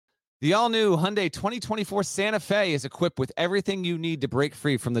The all-new Hyundai 2024 Santa Fe is equipped with everything you need to break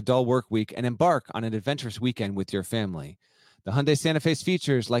free from the dull work week and embark on an adventurous weekend with your family. The Hyundai Santa Fe's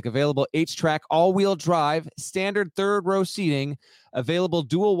features like available H-Track all-wheel drive, standard third-row seating, available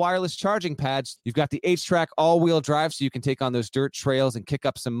dual wireless charging pads. You've got the H-Track all-wheel drive so you can take on those dirt trails and kick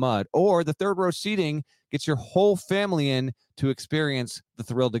up some mud. Or the third-row seating gets your whole family in to experience the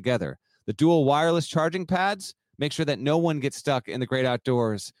thrill together. The dual wireless charging pads make sure that no one gets stuck in the great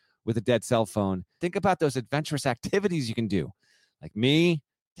outdoors with a dead cell phone. Think about those adventurous activities you can do. Like me,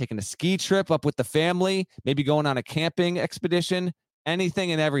 taking a ski trip up with the family, maybe going on a camping expedition,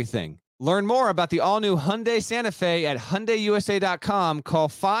 anything and everything. Learn more about the all-new Hyundai Santa Fe at HyundaiUSA.com. Call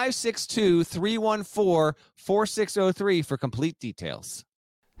 562-314-4603 for complete details.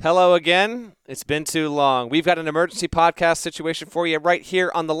 Hello again. It's been too long. We've got an emergency podcast situation for you right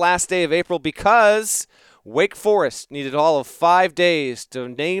here on the last day of April because Wake Forest needed all of 5 days to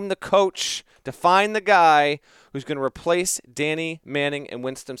name the coach, to find the guy who's going to replace Danny Manning in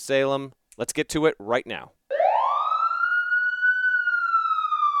Winston-Salem. Let's get to it right now.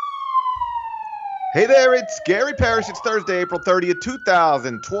 Hey there, it's Gary Parrish. It's Thursday, April 30th,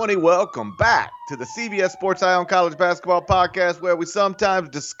 2020. Welcome back to the CBS Sports Eye on College Basketball Podcast, where we sometimes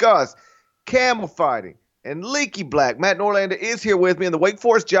discuss camel fighting and leaky black. Matt Norlander is here with me, and the Wake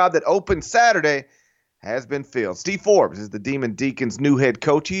Forest job that opened Saturday has been filled. Steve Forbes is the Demon Deacons' new head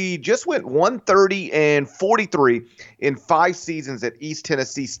coach. He just went 130-43 in 5 seasons at East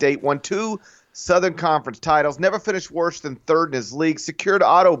Tennessee State, won 2 Southern Conference titles, never finished worse than third in his league, secured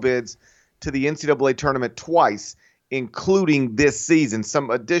auto bids to the NCAA tournament twice, including this season.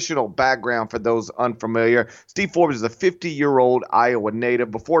 Some additional background for those unfamiliar. Steve Forbes is a 50-year-old Iowa native.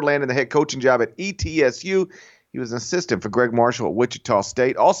 Before landing the head coaching job at ETSU, he was an assistant for Greg Marshall at Wichita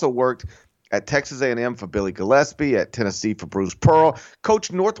State. Also worked at Texas A&M for Billy Gillespie, at Tennessee for Bruce Pearl.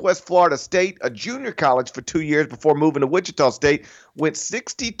 Coached Northwest Florida State, a junior college, for 2 years before moving to Wichita State. Went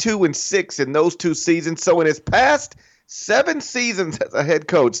 62-6 in those 2 seasons. So in his past 7 seasons as a head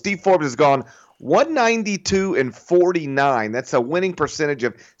coach, Steve Forbes has gone 192-49. That's a winning percentage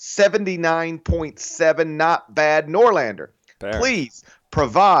of 79.7. Not bad. Norlander, please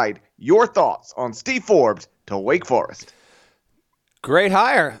provide your thoughts on Steve Forbes to Wake Forest. Great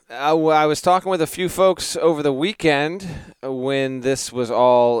hire. I was talking with a few folks over the weekend when this was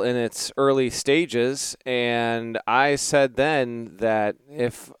all in its early stages, and I said then that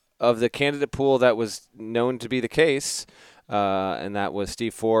if of the candidate pool that was known to be the case, and that was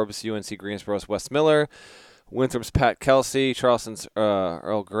Steve Forbes, UNC Greensboro's Wes Miller, Winthrop's Pat Kelsey, Charleston's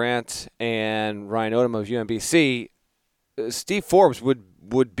Earl Grant, and Ryan Odom of UMBC, Steve Forbes would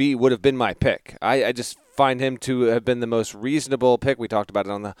have been my pick. I just find him to have been the most reasonable pick. We talked about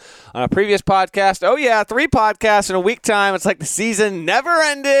it on a previous podcast. Oh yeah, 3 podcasts in a week time. It's like the season never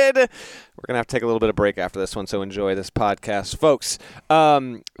ended. We're going to have to take a little bit of break after this one, so enjoy this podcast, folks.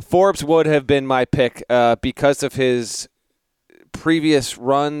 Forbes would have been my pick because of his previous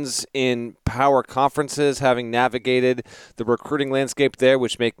runs in power conferences, having navigated the recruiting landscape there,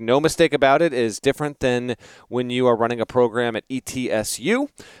 which, make no mistake about it, is different than when you are running a program at ETSU.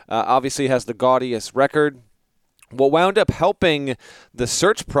 Obviously has the gaudiest record. What wound up helping the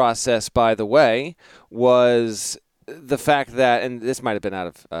search process, by the way, was the fact that, and this might have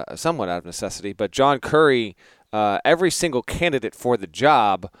been somewhat out of necessity, but John Curry, every single candidate for the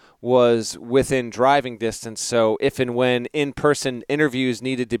job was within driving distance. So if and when in-person interviews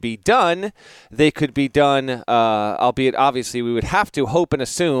needed to be done, they could be done, albeit obviously we would have to hope and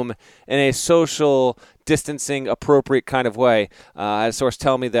assume in a social distancing appropriate kind of way. I had a source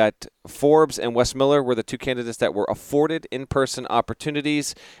tell me that Forbes and Wes Miller were the 2 candidates that were afforded in-person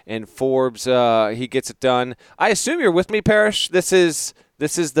opportunities, and Forbes, he gets it done. I assume you're with me, Parrish. This is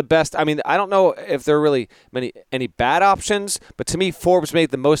the best. I mean, I don't know if there are really any bad options, but to me, Forbes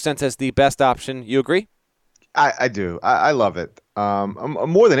made the most sense as the best option. You agree? I do. I love it.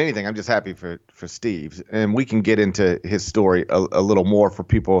 More than anything, I'm just happy for Steve, and we can get into his story a little more for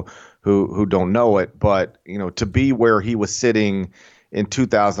people who don't know it. But to be where he was sitting in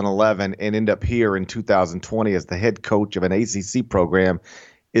 2011 and end up here in 2020 as the head coach of an ACC program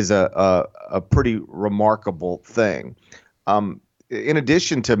is a pretty remarkable thing. In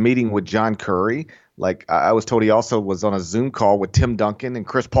addition to meeting with John Curry, like I was told, he also was on a Zoom call with Tim Duncan and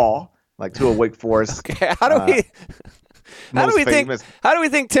Chris Paul, like 2 of Wake Forest. Okay, how do we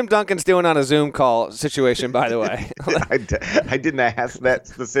think Tim Duncan's doing on a Zoom call situation, by the way? I didn't ask that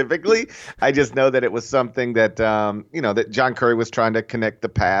specifically. I just know that it was something that that John Curry was trying to connect the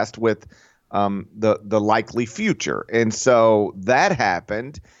past with the likely future, and so that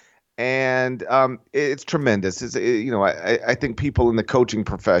happened. And it's tremendous. I think people in the coaching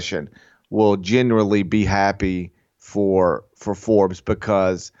profession will generally be happy for Forbes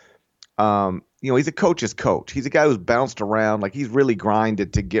because he's a coach's coach. He's a guy who's bounced around, like he's really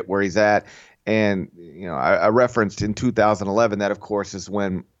grinded to get where he's at. And I referenced in 2011 that, of course, is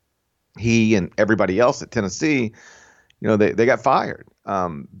when he and everybody else at Tennessee, they got fired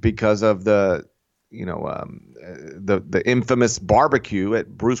because of the infamous barbecue at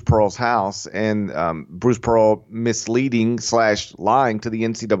Bruce Pearl's house and Bruce Pearl misleading / lying to the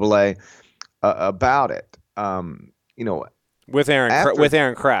NCAA about it. With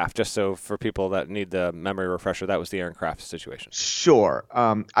Aaron Kraft, just so for people that need the memory refresher, that was the Aaron Kraft situation. Sure.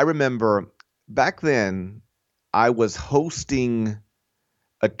 I remember back then I was hosting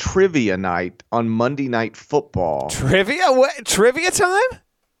a trivia night on Monday Night Football. Trivia? What? Trivia time?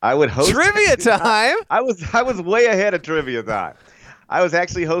 I would host trivia time. I was way ahead of trivia time. I was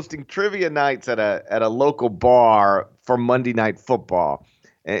actually hosting trivia nights at a local bar for Monday Night Football,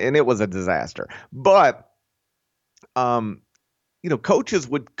 and it was a disaster. But coaches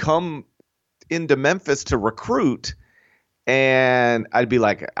would come into Memphis to recruit, and I'd be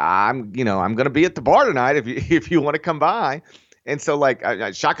like, I'm going to be at the bar tonight if you want to come by. And so like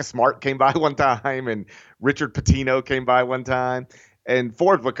Shaka Smart came by one time, and Richard Pitino came by one time, and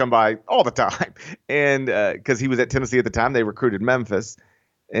Forbes would come by all the time. And because he was at Tennessee at the time, they recruited Memphis.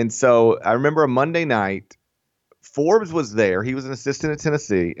 And so I remember a Monday night, Forbes was there. He was an assistant at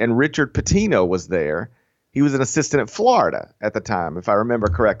Tennessee, and Richard Pitino was there. He was an assistant at Florida at the time, if I remember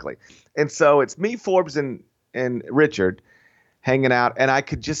correctly. And so it's me, Forbes, and Richard hanging out, and I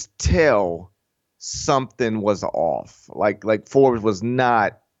could just tell something was off. Like Forbes was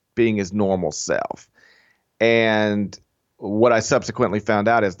not being his normal self. And what I subsequently found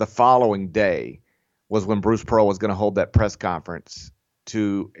out is the following day was when Bruce Pearl was going to hold that press conference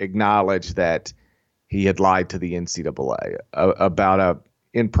to acknowledge that he had lied to the NCAA about a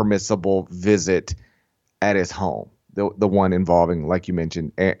impermissible visit at his home, the one involving, like you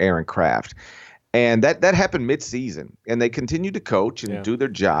mentioned, Aaron Kraft. And that happened mid-season, and they continued to coach and do their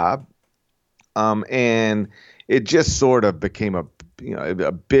job. And it just sort of became a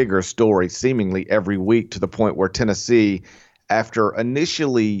bigger story seemingly every week, to the point where Tennessee, after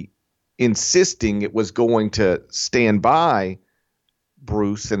initially insisting it was going to stand by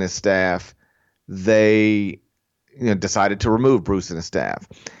Bruce and his staff, they decided to remove Bruce and his staff.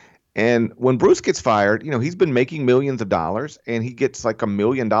 And when Bruce gets fired, he's been making millions of dollars, and he gets like $1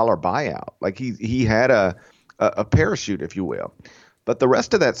 million buyout. Like he had a parachute, if you will. But the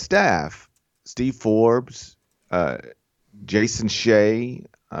rest of that staff, Steve Forbes, Jason Shea,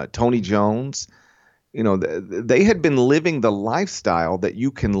 Tony Jones, they had been living the lifestyle that you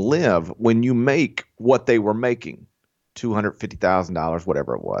can live when you make what they were making, $250,000,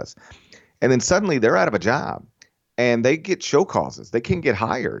 whatever it was. And then suddenly they're out of a job, and they get show causes. They can't get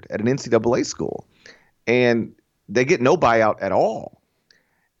hired at an NCAA school, and they get no buyout at all.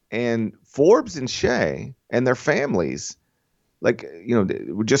 And Forbes and Shea and their families,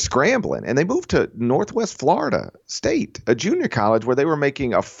 were just scrambling, and they moved to Northwest Florida State, a junior college where they were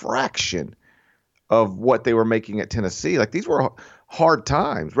making a fraction of what they were making at Tennessee. Like, these were hard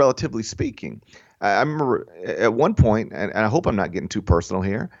times, relatively speaking. I remember at one point, and I hope I'm not getting too personal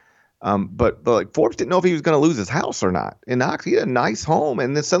here, but like Forbes didn't know if he was going to lose his house or not. In Knox, he had a nice home,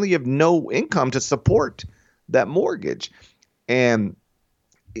 and then suddenly you have no income to support that mortgage. And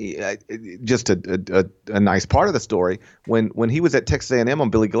just a nice part of the story, when he was at Texas A&M on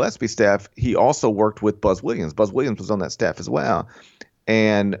Billy Gillespie's staff, he also worked with Buzz Williams. Buzz Williams was on that staff as well.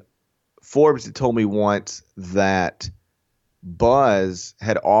 And Forbes had told me once that Buzz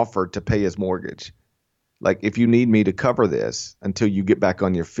had offered to pay his mortgage. Like, if you need me to cover this until you get back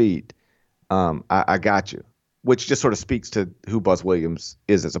on your feet, I got you, which just sort of speaks to who Buzz Williams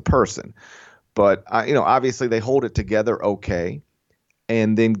is as a person. But, obviously they hold it together okay.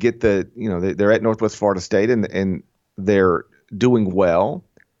 And then get they're at Northwest Florida State, and they're doing well.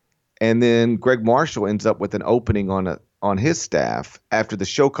 And then Greg Marshall ends up with an opening on his staff after the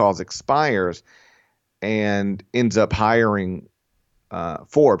show cause expires, and ends up hiring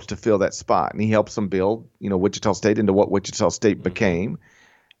Forbes to fill that spot. And he helps them build, Wichita State into what Wichita State became,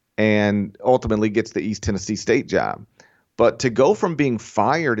 and ultimately gets the East Tennessee State job. But to go from being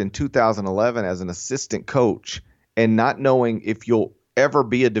fired in 2011 as an assistant coach and not knowing if you'll ever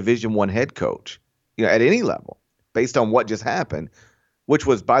be a Division I head coach, at any level, based on what just happened, which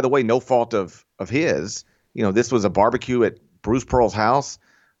was, by the way, no fault of his. This was a barbecue at Bruce Pearl's house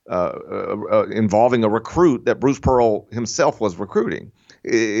involving a recruit that Bruce Pearl himself was recruiting.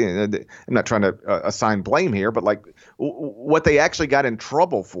 I'm not trying to assign blame here, but like what they actually got in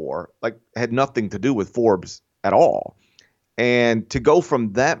trouble for, like, had nothing to do with Forbes at all. And to go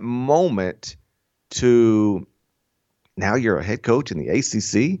from that moment to now you're a head coach in the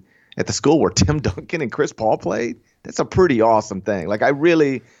ACC at the school where Tim Duncan and Chris Paul played, that's a pretty awesome thing. Like, I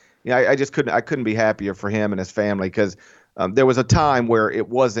really, I just couldn't be happier for him and his family, because there was a time where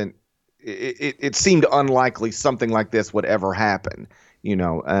it seemed unlikely something like this would ever happen,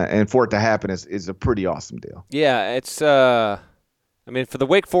 and for it to happen is a pretty awesome deal. Yeah, it's I mean, for the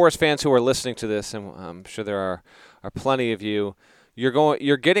Wake Forest fans who are listening to this, and I'm sure there are plenty of you,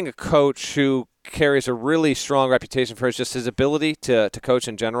 you're getting a coach who carries a really strong reputation for his ability to coach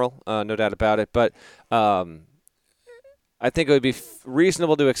in general, no doubt about it. But I think it would be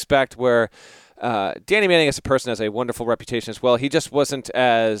reasonable to expect where Danny Manning as a person has a wonderful reputation as well. He just wasn't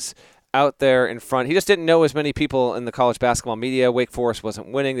as out there in front. He just didn't know as many people in the college basketball media. Wake Forest wasn't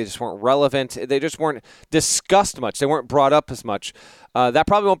winning. They just weren't relevant. They just weren't discussed much. They weren't brought up as much. That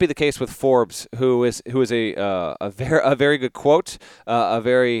probably won't be the case with Forbes, who is a very good quote, a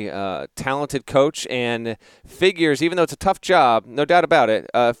very talented coach, and figures, even though it's a tough job, no doubt about it,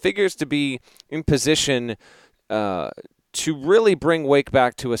 figures to be in position to really bring Wake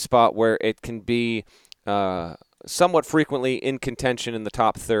back to a spot where it can be somewhat frequently in contention in the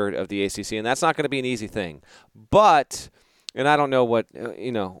top third of the ACC, and that's not going to be an easy thing. But, and I don't know what,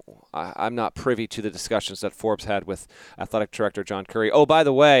 I'm not privy to the discussions that Forbes had with athletic director John Curry. Oh, by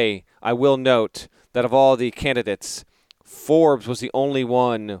the way, I will note that of all the candidates, Forbes was the only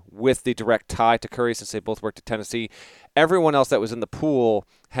one with the direct tie to Curry, since they both worked at Tennessee. Everyone else that was in the pool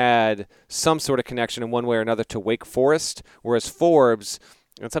had some sort of connection in one way or another to Wake Forest, whereas Forbes,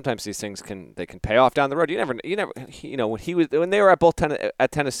 and sometimes these things can pay off down the road. You never, when they were at both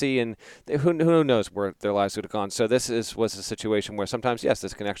at Tennessee, and who knows where their lives would have gone. So this was a situation where sometimes, yes,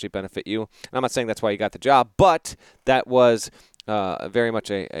 this can actually benefit you. And I'm not saying that's why you got the job, but that was very much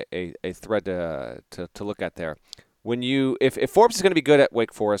a thread to look at there. If Forbes is going to be good at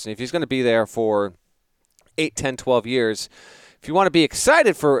Wake Forest, and if he's going to be there for 8, 10, 12 years, if you want to be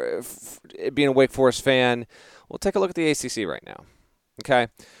excited for being a Wake Forest fan, well, take a look at the ACC right now. Okay,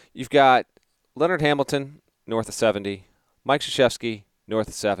 you've got Leonard Hamilton, north of 70, Mike Krzyzewski, north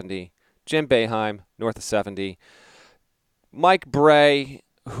of 70, Jim Boeheim, north of 70, Mike Bray,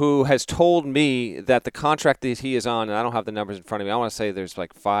 who has told me that the contract that he is on, and I don't have the numbers in front of me, I want to say there's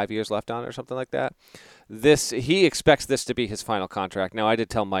like 5 years left on it or something like that. He expects this to be his final contract. Now, I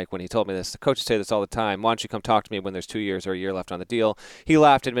did tell Mike when he told me this, the coaches say this all the time, why don't you come talk to me when there's 2 years or a year left on the deal? He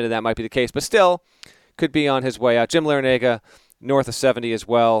laughed, admitted that might be the case, but still could be on his way out. Jim Larinaga, north of 70 as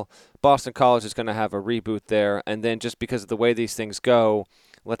well. Boston College is going to have a reboot there. And then just because of the way these things go,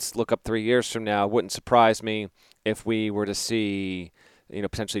 let's look up 3 years from now. Wouldn't surprise me if we were to see,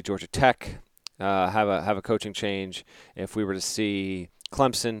 potentially Georgia Tech have a coaching change. If we were to see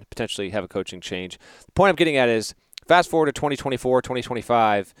Clemson potentially have a coaching change. The point I'm getting at is, fast forward to 2024,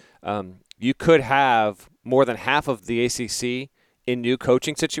 2025, you could have more than half of the ACC in new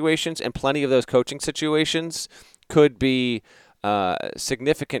coaching situations, and plenty of those coaching situations could be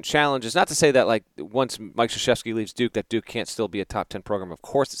significant challenges. Not to say that, like, once Mike Krzyzewski leaves Duke, that Duke can't still be a top 10 program. Of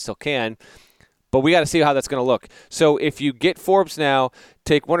course it still can. But we got to see how that's going to look. So if you get Forbes now,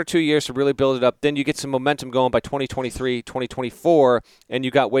 take 1 or 2 years to really build it up, then you get some momentum going by 2023, 2024, and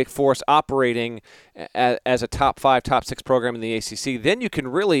you got Wake Forest operating as a top 5, top 6 program in the ACC. Then you can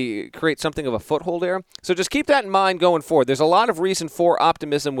really create something of a foothold there. So just keep that in mind going forward. There's a lot of reason for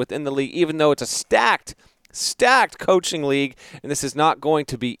optimism within the league, even though it's a stacked coaching league, and this is not going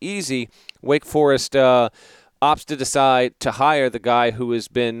to be easy. Wake Forest opts to decide to hire the guy who has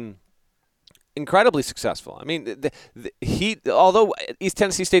been incredibly successful. I mean, although East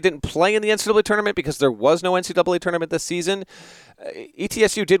Tennessee State didn't play in the NCAA tournament because there was no NCAA tournament this season,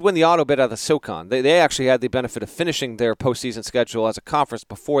 ETSU did win the auto bid out of the SoCon. They actually had the benefit of finishing their postseason schedule as a conference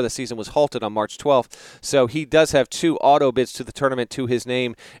before the season was halted on March 12th. So he does have 2 auto bids to the tournament to his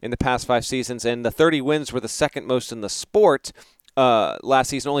name in the past 5 seasons, and the 30 wins were the second most in the sport last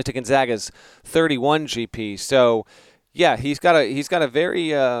season, only to Gonzaga's 31 GP. So yeah, he's got a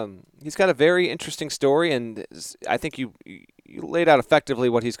very interesting story, and I think you laid out effectively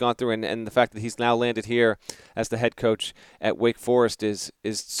what he's gone through, and the fact that he's now landed here as the head coach at Wake Forest is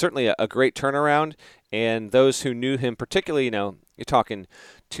certainly a great turnaround. And those who knew him, particularly, you're talking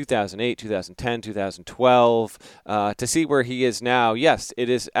 2008, 2010, 2012, to see where he is now, yes, it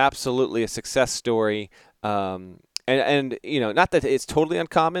is absolutely a success story. And not that it's totally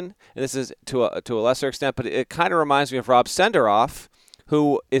uncommon, and this is to a lesser extent, but it kind of reminds me of Rob Senderoff,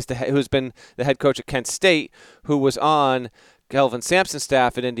 who's been the head coach at Kent State, who was on Kelvin Sampson's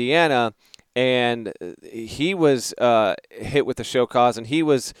staff at Indiana, and he was hit with the show cause, and he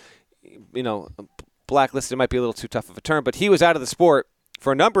was, blacklisted might be a little too tough of a term, but he was out of the sport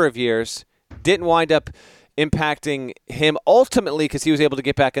for a number of years, didn't wind up impacting him ultimately because he was able to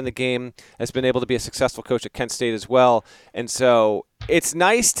get back in the game, has been able to be a successful coach at Kent State as well. And so it's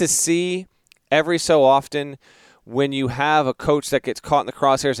nice to see every so often when you have a coach that gets caught in the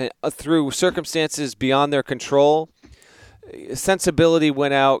crosshairs and through circumstances beyond their control, sensibility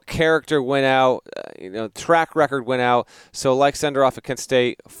went out, character went out, track record went out. So like Senderoff at Kent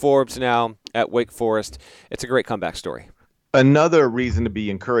State, Forbes now at Wake Forest, it's a great comeback story. Another reason to be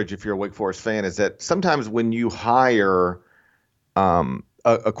encouraged if you're a Wake Forest fan is that sometimes when you hire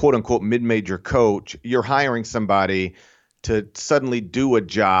a quote-unquote mid-major coach, you're hiring somebody to suddenly do a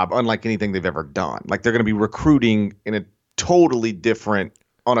job unlike anything they've ever done. Like they're going to be recruiting on a totally different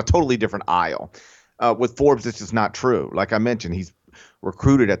aisle. With Forbes, it's just not true. Like I mentioned, he's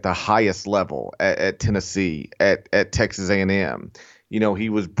recruited at the highest level at Tennessee, at Texas A&M. He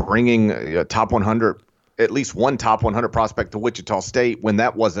was bringing a top 100, at least one top 100 prospect to Wichita State when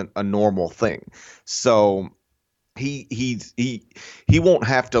that wasn't a normal thing. So he won't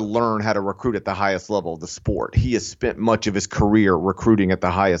have to learn how to recruit at the highest level of the sport. He has spent much of his career recruiting at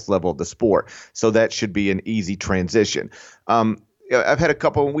the highest level of the sport. So that should be an easy transition. I've had a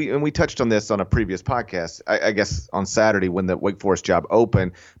couple, and we touched on this on a previous podcast, I guess on Saturday when the Wake Forest job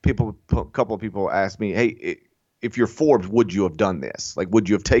opened, a couple of people asked me, hey, if you're Forbes, would you have done this? Like, would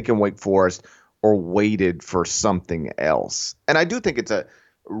you have taken Wake Forest or waited for something else? And I do think it's a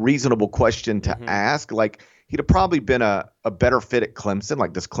reasonable question to ask. Like, he'd have probably been a better fit at Clemson.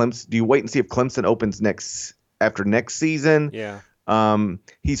 Like, do you wait and see if Clemson opens after next season? Yeah.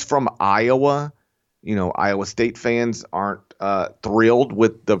 He's from Iowa. Iowa State fans aren't thrilled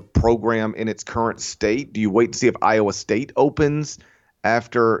with the program in its current state. Do you wait and see if Iowa State opens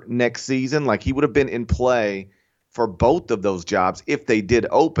after next season? Like, he would have been in play for both of those jobs if they did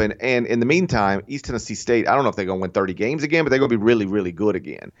open. And in the meantime, East Tennessee State, I don't know if they're going to win 30 games again, but they're going to be really, really good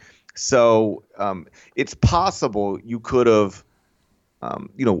again. So it's possible you could have,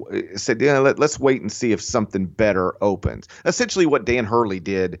 said, let's wait and see if something better opens. Essentially what Dan Hurley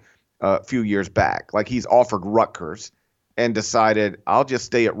did a few years back. Like, he's offered Rutgers and decided I'll just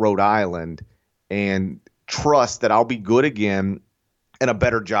stay at Rhode Island and trust that I'll be good again and a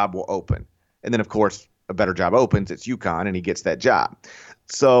better job will open. And then, of course, a better job opens, it's UConn, and he gets that job.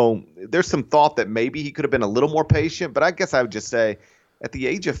 So there's some thought that maybe he could have been a little more patient, but I guess I would just say at the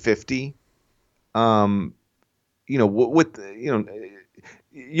age of 50,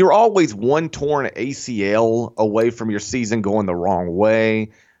 you're always one torn ACL away from your season going the wrong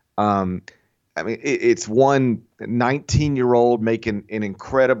way. It's one 19-year-old making an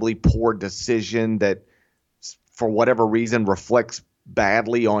incredibly poor decision that, for whatever reason, reflects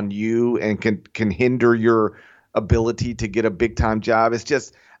badly on you and can hinder your ability to get a big-time job. It's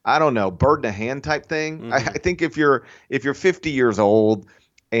just, I don't know, bird in the hand type thing. Mm-hmm. I think if you're 50 years old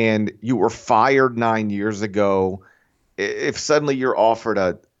and you were fired 9 years ago, if suddenly you're offered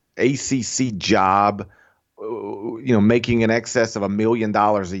a ACC job, making in excess of $1 million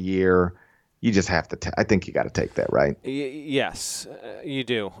a year, you just have to. I think you got to take that, right? Yes, you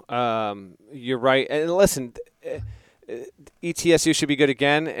do. You're right. And listen, ETSU should be good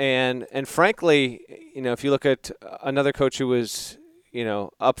again. And frankly, if you look at another coach who was,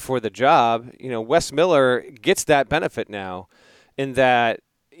 up for the job, Wes Miller gets that benefit now, in that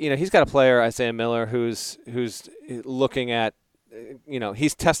he's got a player, Isaiah Miller, who's looking at.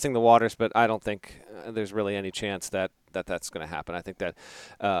 He's testing the waters, but I don't think there's really any chance that that's going to happen. I think that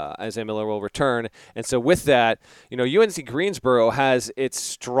Isaiah Miller will return. And so with that, UNC Greensboro has its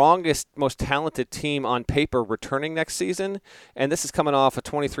strongest, most talented team on paper returning next season. And this is coming off a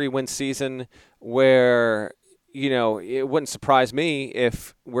 23-win season where, it wouldn't surprise me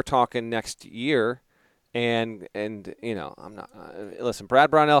if we're talking next year. And I'm not listen,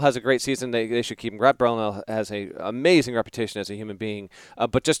 Brad Brownell has a great season. They should keep him. Brad Brownell has an amazing reputation as a human being.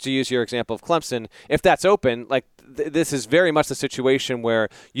 But just to use your example of Clemson, if that's open, like this is very much the situation where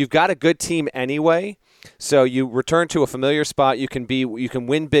you've got a good team anyway. So you return to a familiar spot. You can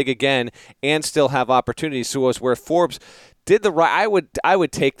win big again and still have opportunities. So as where Forbes did the right, I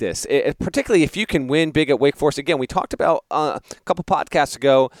would take this, particularly if you can win big at Wake Forest. Again, we talked about a couple podcasts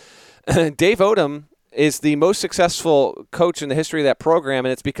ago, Dave Odom is the most successful coach in the history of that program,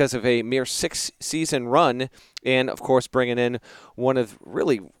 and it's because of a mere 6-season run, and of course bringing in one of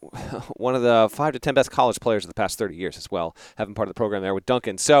the 5 to 10 best college players of the past 30 years as well, having part of the program there with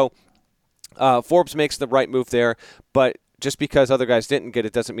Duncan. So Forbes makes the right move there, but just because other guys didn't get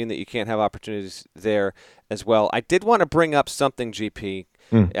it doesn't mean that you can't have opportunities there as well. I did want to bring up something, GP.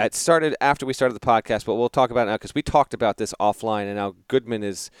 It started after we started the podcast, but we'll talk about it now because we talked about this offline, and now Goodman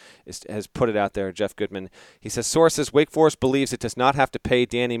has put it out there, Jeff Goodman. He says, sources, Wake Forest believes it does not have to pay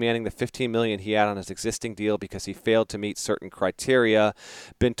Danny Manning the $15 million he had on his existing deal because he failed to meet certain criteria.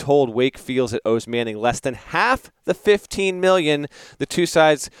 Been told Wake feels it owes Manning less than half the $15 million. The two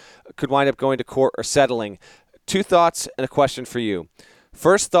sides could wind up going to court or settling. Two thoughts and a question for you.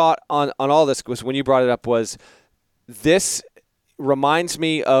 First thought on all this was when you brought it up was this reminds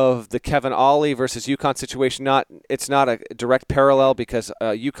me of the Kevin Ollie versus UConn situation. It's not a direct parallel because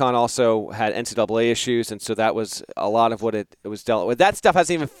UConn also had NCAA issues, and so that was a lot of what it was dealt with. That stuff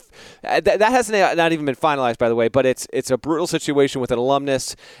hasn't not even been finalized, by the way. But it's a brutal situation with an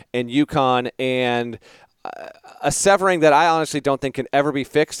alumnus in UConn and a severing that I honestly don't think can ever be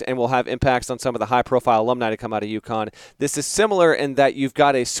fixed and will have impacts on some of the high-profile alumni to come out of UConn. This is similar in that you've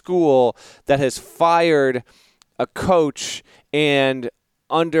got a school that has fired a coach and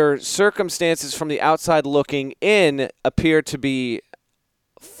under circumstances from the outside looking in appear to be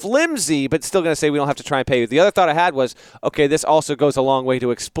flimsy, but still going to say we don't have to try and pay you. The other thought I had was, okay, this also goes a long way to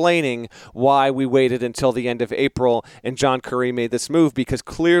explaining why we waited until the end of April and John Curry made this move, because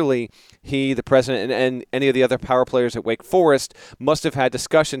clearly he, the president, and any of the other power players at Wake Forest must have had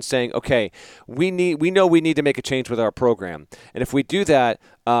discussions saying, okay, we know we need to make a change with our program. And if we do that,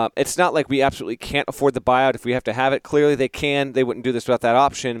 it's not like we absolutely can't afford the buyout if we have to have it. Clearly they can. They wouldn't do this without that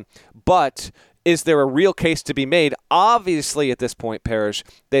option. But is there a real case to be made? Obviously, at this point, Parrish,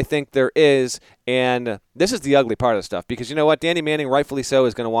 they think there is, and this is the ugly part of the stuff, because you know what? Danny Manning, rightfully so,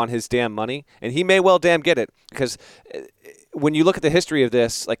 is going to want his damn money, and he may well damn get it, because when you look at the history of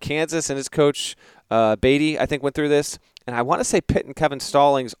this, like Kansas and his coach, Beatty, I think, went through this, and I want to say Pitt and Kevin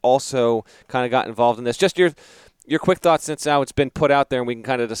Stallings also kind of got involved in this. Just your quick thoughts, since now it's been put out there and we can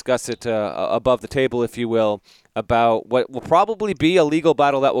kind of discuss it above the table, if you will, about what will probably be a legal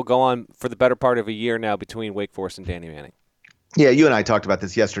battle that will go on for the better part of a year now between Wake Forest and Danny Manning. Yeah, you and I talked about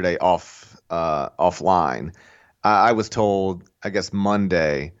this yesterday offline. I was told, I guess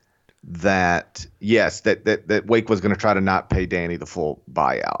Monday, that yes, that Wake was going to try to not pay Danny the full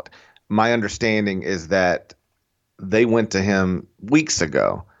buyout. My understanding is that they went to him weeks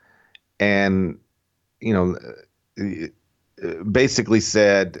ago and, basically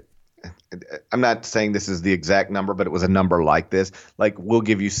said, I'm not saying this is the exact number, but it was a number like this, like, we'll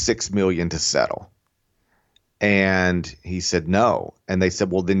give you $6 million to settle. And he said no. And they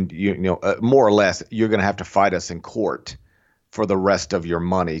said, well, then, more or less, you're going to have to fight us in court for the rest of your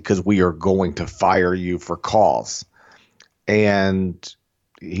money because we are going to fire you for cause. And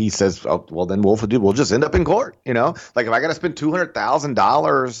he says, oh, well, then we'll just end up in court. Like if I got to spend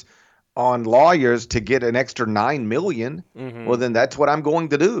 $200,000 on lawyers to get an extra $9 million, well, then that's what I'm going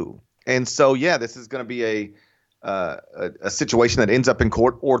to do. And so, yeah, this is going to be a situation that ends up in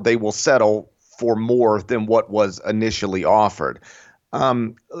court, or they will settle for more than what was initially offered.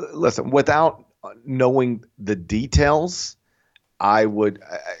 Listen, without knowing the details, I'm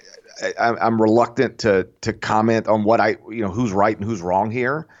reluctant to comment on what who's right and who's wrong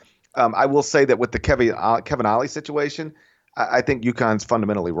here. I will say that with the Kevin Ollie situation, I think UConn's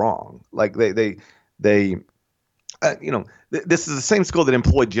fundamentally wrong. Like this is the same school that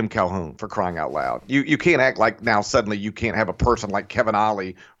employed Jim Calhoun, for crying out loud. You can't act like now suddenly you can't have a person like Kevin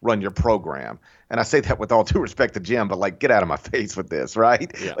Ollie run your program. And I say that with all due respect to Jim, but like, get out of my face with this, right?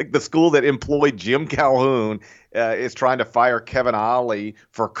 Yeah. Like the school that employed Jim Calhoun is trying to fire Kevin Ollie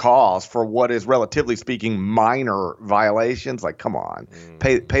for cause for what is, relatively speaking, minor violations. Like, come on,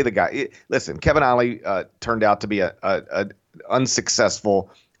 pay the guy. Listen, Kevin Ollie turned out to be a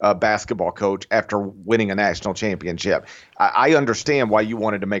unsuccessful basketball coach after winning a national championship. I understand why you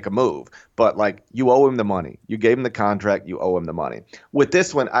wanted to make a move, but like, you owe him the money. You gave him the contract. You owe him the money. With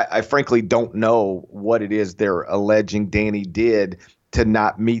this one, I frankly don't know what it is they're alleging Danny did to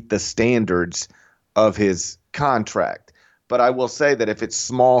not meet the standards of his contract. But I will say that if it's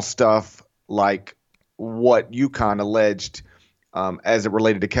small stuff like what UConn alleged as it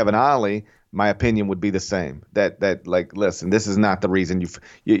related to Kevin Ollie, my opinion would be the same. That like, listen, this is not the reason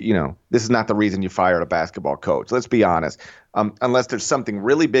this is not the reason you fired a basketball coach. Let's be honest. Unless there's something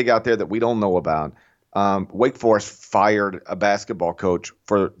really big out there that we don't know about. Wake Forest fired a basketball coach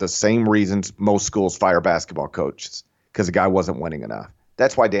for the same reasons most schools fire basketball coaches, because the guy wasn't winning enough.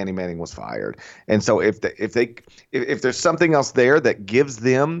 That's why Danny Manning was fired. And so if there's something else there that gives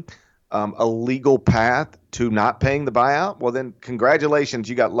them a legal path to not paying the buyout, well, then congratulations,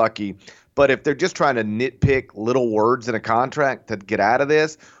 you got lucky. But if they're just trying to nitpick little words in a contract to get out of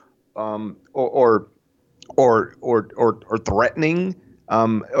this, or or threatening,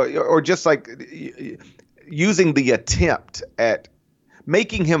 or just like using the attempt at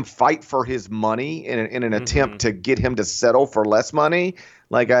making him fight for his money in an attempt to get him to settle for less money.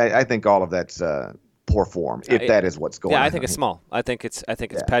 Like I think all of that's poor form, if that is what's going on. Yeah, I think it's small. I think it's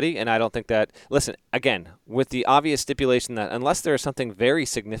petty, and I don't think that. Listen, again, with the obvious stipulation that unless there is something very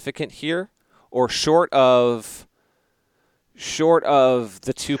significant here, or short of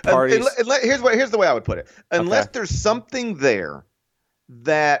the two parties. Here's the way I would put it. Unless there's something there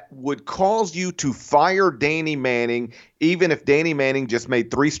that would cause you to fire Danny Manning, even if Danny Manning just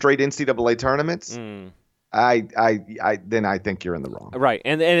made 3 straight NCAA tournaments, then I think you're in the wrong. Right,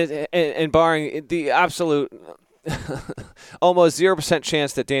 and barring the absolute almost 0%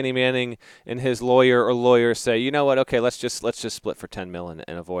 chance that Danny Manning and his lawyer or lawyers say, you know what, okay, let's just split for $10 million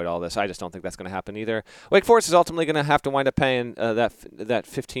and avoid all this. I just don't think that's going to happen either. Wake Forest is ultimately going to have to wind up paying that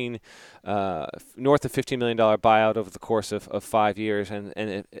 15 north of $15 million buyout over the course of 5 years, and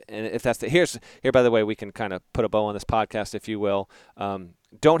if that's here. By the way, we can kind of put a bow on this podcast, if you will.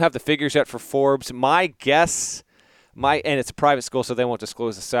 Don't have the figures yet for Forbes. My guess. And it's a private school, so they won't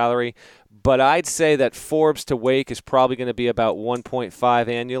disclose the salary. But I'd say that Forbes to Wake is probably going to be about 1.5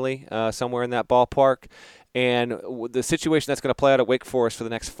 annually, somewhere in that ballpark. And the situation that's going to play out at Wake Forest for the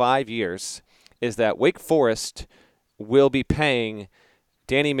next 5 years is that Wake Forest will be paying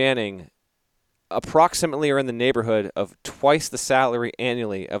Danny Manning approximately or in the neighborhood of twice the salary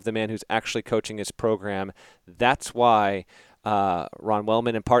annually of the man who's actually coaching his program. That's why Ron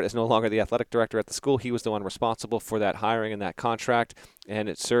Wellman, in part, is no longer the athletic director at the school. He was the one responsible for that hiring and that contract, and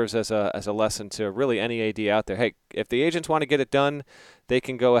it serves as a lesson to really any AD out there. Hey, if the agents want to get it done, they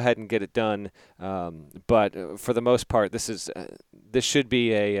can go ahead and get it done. But for the most part, this should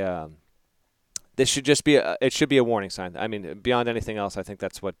be a warning sign. I mean, beyond anything else, I think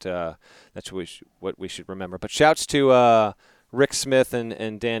that's what we should remember. But shouts to Rick Smith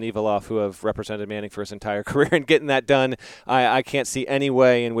and Dan Eveloff, who have represented Manning for his entire career, and getting that done. I can't see any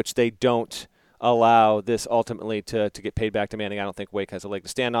way in which they don't allow this ultimately to get paid back to Manning. I don't think Wake has a leg to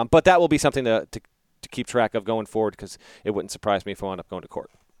stand on, but that will be something to keep track of going forward, because it wouldn't surprise me if we wound up going to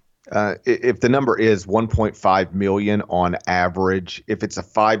court. If the number is $1.5 million on average, if it's a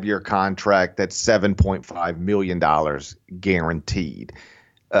 5-year contract, that's $7.5 million guaranteed.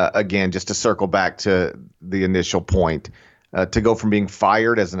 Again, just to circle back to the initial point, to go from being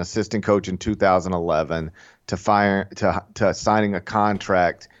fired as an assistant coach in 2011 to signing a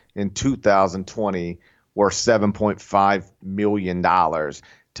contract in 2020 worth $7.5 million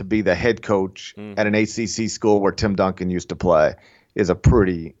to be the head coach at an ACC school where Tim Duncan used to play is a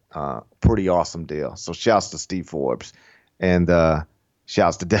pretty awesome deal. So shouts to Steve Forbes, and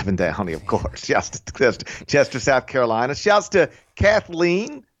shouts to Devin Downey, of course. Shouts to Chester, South Carolina. Shouts to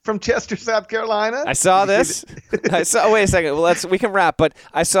Kathleen from Chester, South Carolina. I saw this. Wait a second. Well, we can wrap. But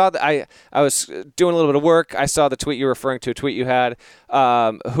I saw that I was doing a little bit of work. I saw the tweet you're referring to, a tweet you had.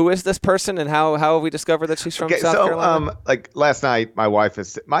 Who is this person, and how have we discovered that she's from South Carolina? Like last night, my wife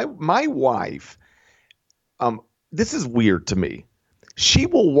is my wife. This is weird to me. She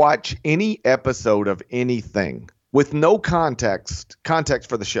will watch any episode of anything with no context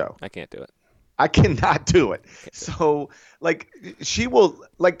for the show. I can't do it. I cannot do it. So, like, she will,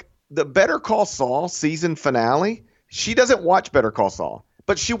 like, the Better Call Saul season finale, she doesn't watch Better Call Saul,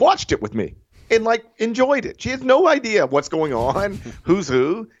 but she watched it with me and, like, enjoyed it. She has no idea what's going on, who's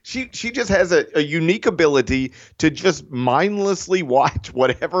who. She just has a unique ability to just mindlessly watch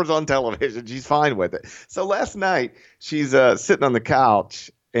whatever's on television. She's fine with it. So last night, she's sitting on the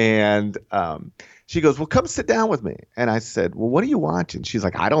couch, and she goes, well, come sit down with me. And I said, well, what are you watching? She's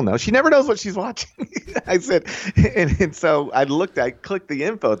like, I don't know. She never knows what she's watching. I said, and so I clicked the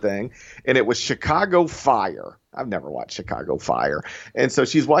info thing, and it was Chicago Fire. I've never watched Chicago Fire. And so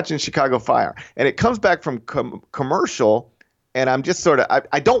she's watching Chicago Fire. And it comes back from commercial, and I'm just sort of,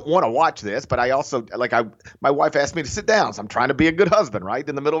 I don't want to watch this, but I also, my wife asked me to sit down. So I'm trying to be a good husband, right,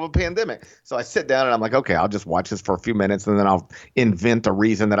 in the middle of a pandemic. So I sit down, and I'm like, okay, I'll just watch this for a few minutes, and then I'll invent a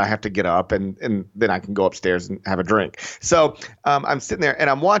reason that I have to get up, and then I can go upstairs and have a drink. So I'm sitting there, and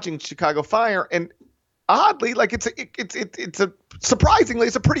I'm watching Chicago Fire, and oddly, like it's a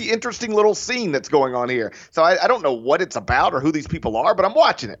pretty interesting little scene that's going on here. So I don't know what it's about or who these people are, but I'm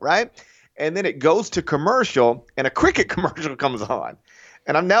watching it, right? And then it goes to commercial, and a cricket commercial comes on.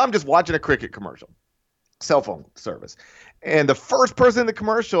 And I'm just watching a cricket commercial, cell phone service. And the first person in the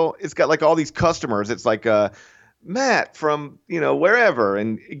commercial, it's got like all these customers. It's like Matt from, wherever,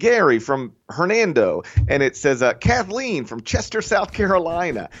 and Gary from Hernando. And it says Kathleen from Chester, South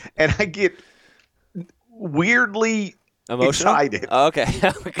Carolina. And I get weirdly Emotional? Excited. Oh, okay.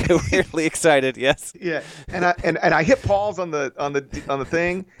 Okay. Weirdly excited. Yes. Yeah, and I hit pause on the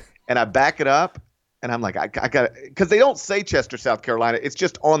thing, and I back it up, and I'm like, I got because they don't say Chester, South Carolina. It's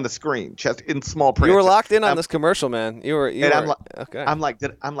just on the screen, just in small print. You were locked in on this commercial, man. I'm like,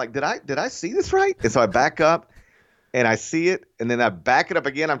 did I see this right? And so I back up, and I see it, and then I back it up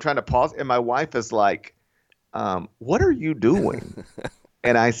again. I'm trying to pause, and my wife is like, "What are you doing?"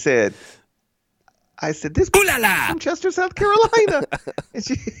 And I said, "This from Chester, South Carolina,"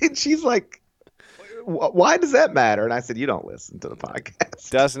 and she's like, "Why does that matter?" And I said, "You don't listen to the podcast."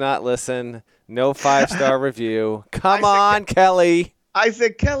 Does not listen. No 5-star review. Come on, Kelly. I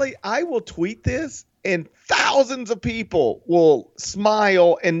said, "Kelly, I will tweet this, and thousands of people will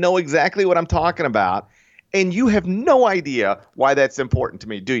smile and know exactly what I'm talking about, and you have no idea why that's important to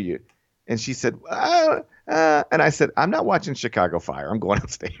me, do you?" And she said, and I said, "I'm not watching Chicago Fire. I'm going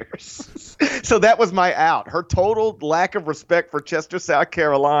upstairs." So that was my out. Her total lack of respect for Chester, South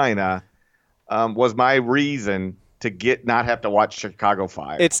Carolina, was my reason to not have to watch Chicago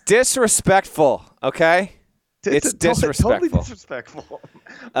Fire. It's disrespectful, okay? It's disrespectful. Totally disrespectful.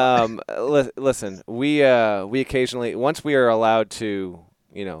 Listen, we occasionally, once we are allowed to,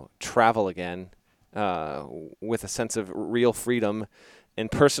 travel again with a sense of real freedom and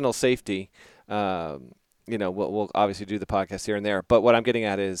personal safety, we'll obviously do the podcast here and there. But what I'm getting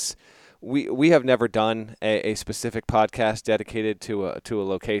at is we have never done a specific podcast dedicated to a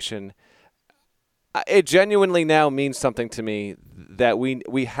location. It genuinely now means something to me that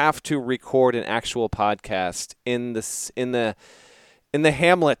we have to record an actual podcast in the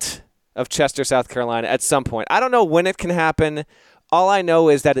hamlet of Chester, South Carolina at some point. I don't know when it can happen. All I know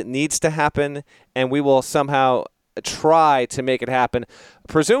is that it needs to happen, and we will somehow try to make it happen,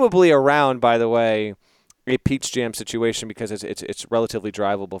 presumably around, by the way, a Peach Jam situation, because it's relatively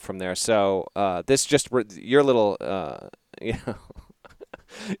drivable from there. So this just your little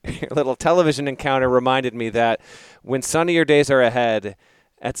your little television encounter reminded me that when sunnier days are ahead,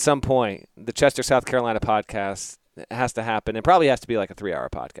 at some point, the Chester, South Carolina podcast has to happen. It probably has to be like a 3-hour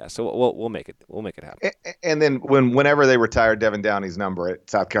podcast. So we'll make it. We'll make it happen. And then whenever they retire Devin Downey's number at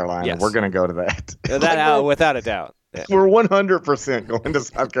South Carolina, yes, we're going to go to that. Without a doubt. Yeah. We're 100% going to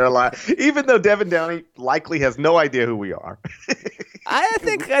South Carolina, even though Devin Downey likely has no idea who we are. I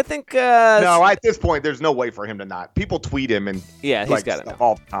think. No, at this point, there's no way for him to not. People tweet him and he's got it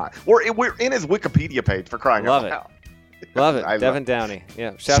all the time. We're in his Wikipedia page for crying out loud. Love it. Devin Downey.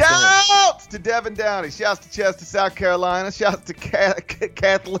 Yeah. Shouts to Devin Downey. Shouts to Chester, South Carolina. Shouts to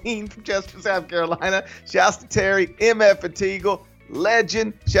Kathleen from Chester, South Carolina. Shouts to Terry, MF Fatigal,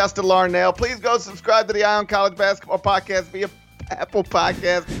 legend. Shouts to Larnell. Please go subscribe to the Ion College Basketball Podcast via Apple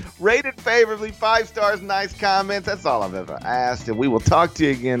Podcast. Rated favorably, 5 stars, nice comments. That's all I've ever asked. And we will talk to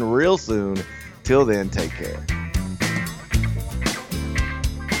you again real soon. Till then, take care.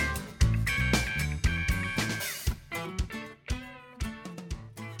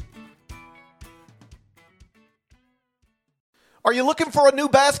 Are you looking for a new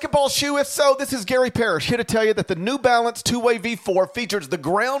basketball shoe? If so, this is Gary Parrish here to tell you that the New Balance 2-Way V4 features the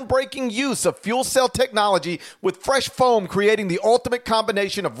groundbreaking use of fuel cell technology with fresh foam, creating the ultimate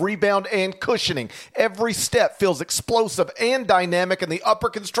combination of rebound and cushioning. Every step feels explosive and dynamic, and the upper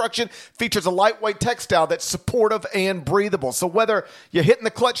construction features a lightweight textile that's supportive and breathable. So whether you're hitting the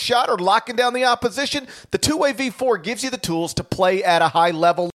clutch shot or locking down the opposition, the 2-Way V4 gives you the tools to play at a high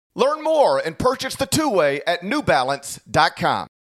level. Learn more and purchase the 2-Way at newbalance.com.